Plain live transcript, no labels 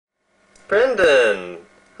Brendan!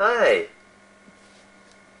 Hi!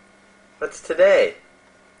 What's today?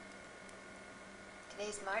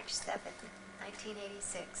 Today's March 7th,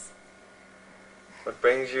 1986. What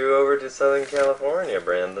brings you over to Southern California,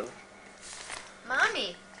 Brandon?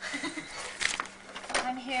 Mommy!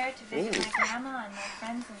 I'm here to visit my grandma and my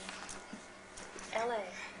friends in L.A. Or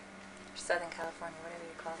Southern California, whatever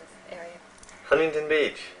you call this area. Huntington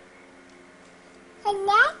Beach.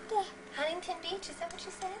 Huntington Beach, is that what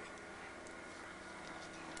you said?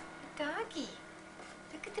 A doggy.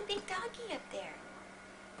 Look at the big doggy up there.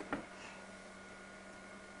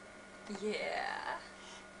 Yeah.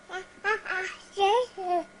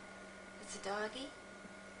 It's a doggy?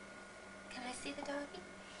 Can I see the doggy?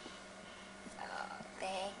 Oh,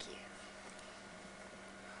 thank you.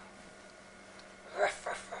 Ruff,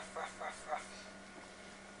 ruff, ruff, ruff, ruff, ruff.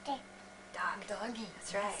 Doggy,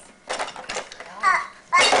 that's right.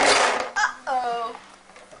 Uh-oh.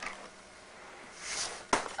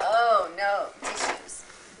 Oh, no. Tissues.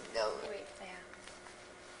 No, wait there.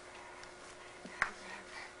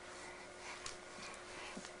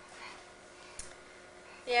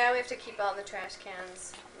 Yeah, we have to keep all the trash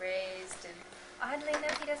cans raised and... Oddly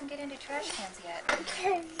enough, he doesn't get into trash cans yet.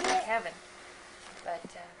 Thank heaven. But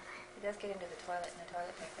he does get into the toilet and the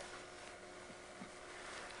toilet paper.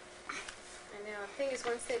 I know. The thing is,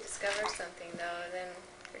 once they discover something, though, then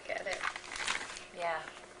forget it. Yeah,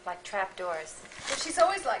 like trap doors. But she's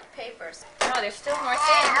always liked papers. No, there's still more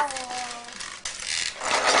things.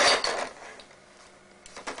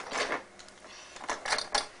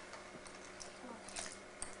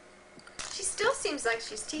 She still seems like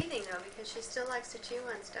she's teething, though, because she still likes to chew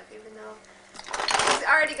on stuff, even though she's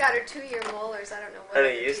already got her 2-year molars. I don't know what. I know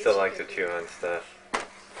you used to like to chew on stuff.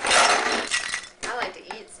 I like to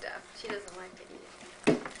eat stuff. She doesn't like to eat.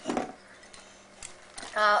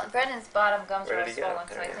 Brendan's bottom gums Where are did he go? swollen,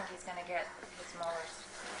 so There I you think he's going to get his molars.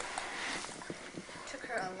 Took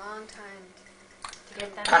her a long time To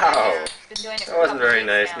get them. Ow! She's been doing it for That wasn't a couple very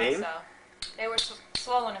weeks nice, now, Neen. so they were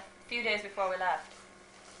swollen a few days before we left.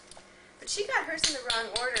 But she got hers in the wrong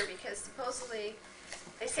order because supposedly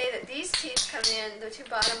they say that these teeth come in, the 2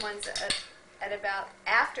 bottom ones, at about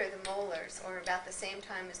after the molars, or about the same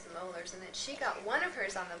time as the molars, and then she got one of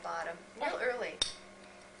hers on the bottom real early,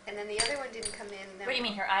 and then the other one didn't come in. What do you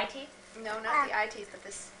mean, her eye teeth? No, not the eye teeth, but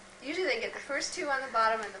this. Usually they get the first 2 on the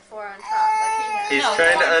bottom and the 4 on top, like he has. He's No,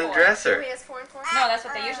 trying 4 to and 4. undress Oh, her. he has 4 and 4? No, that's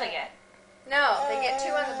what they usually get. No, they get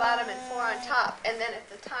 2 on the bottom and 4 on top, and then at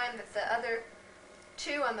the time that the other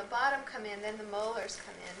 2 on the bottom come in, then the molars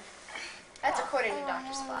come in. That's according to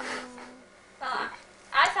Dr. Spock.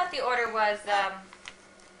 I thought the order was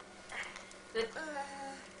let's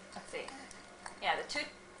see. Yeah,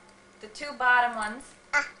 the two bottom ones,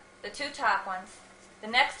 the 2 top ones, the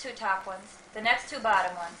next 2 top ones, the next 2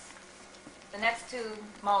 bottom ones, the next 2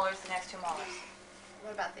 molars, the next 2 molars.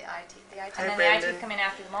 What about the eye teeth? The eye teeth. And then the eye teeth come in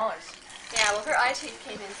after the molars. Yeah, well, her eye teeth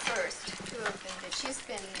came in first. 2 of them did. She's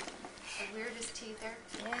been the weirdest teether.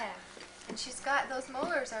 Yeah. And she's got, those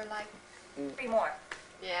molars are like... 3 more.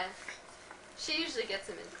 Yeah. She usually gets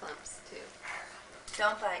them in clumps, too.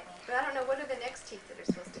 Don't bite me. But I don't know, what are the next teeth that are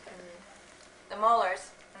supposed to come in? The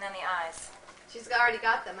molars, and then the eyes. She's already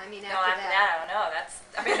got them. I mean, No, after after that. that, I don't know.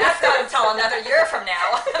 That's not until another year from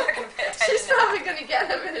now. I'm not gonna pay attention She's to probably going to get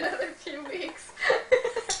them in another few weeks.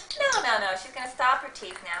 No. She's going to stop her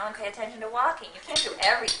teeth now and pay attention to walking. You can't do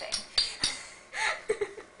everything.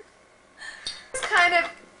 It's kind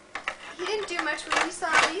of... He didn't do much when we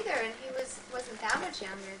saw him either, and he wasn't that much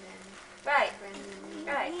younger than Right. Brendan.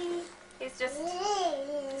 Right. He's just...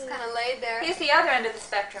 He's kind of laid there. He's the other end of the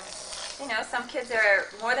spectrum. You know, some kids are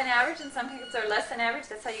more than average and some kids are less than average.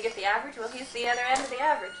 That's how you get the average. Well, he's the other end of the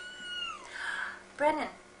average. Brendan,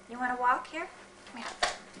 you want to walk here? Come here.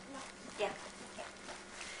 Yeah.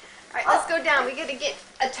 All right, let's go down. We got to get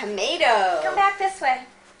a tomato. Come back this way.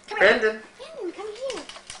 Come here. Brendan! Brendan, come here.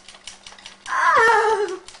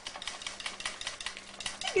 Oh!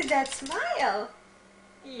 Look at that smile.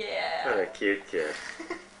 Yeah. What a cute kid.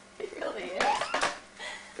 He really is.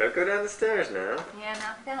 Don't go down the stairs now. Yeah,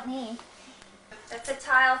 not without me. That's a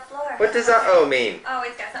tile floor. What does that O mean? Oh,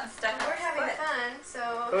 he's got something stuck in We're his having foot. fun,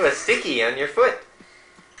 so... Oh, a sticky on your foot.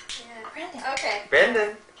 Yeah. Brendan. Okay.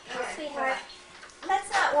 Brendan! Sweetheart,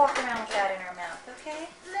 let's not walk around with that in our mouth, okay?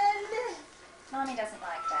 Mommy doesn't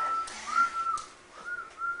like that.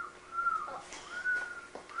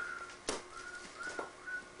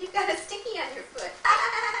 You've got a sticky on your foot.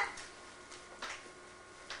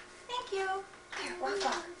 Thank you. Here, walk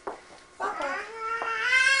up. Walk up.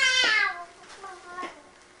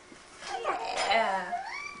 Yeah.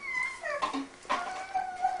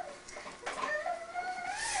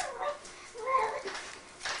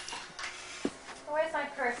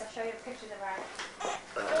 purse. I'll show you pictures of our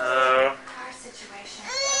situation.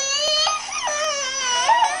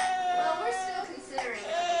 Well, we're still considering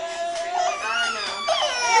it. No.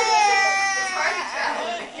 It's hard to travel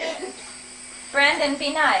with a kid. Brandon,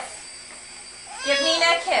 be nice. Give Nina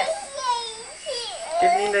a kiss.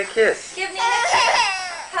 Give Nina a kiss. Give Nina a kiss.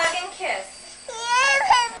 Hug and kiss.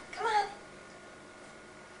 Come on.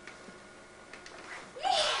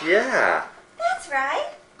 Yeah. That's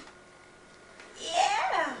right.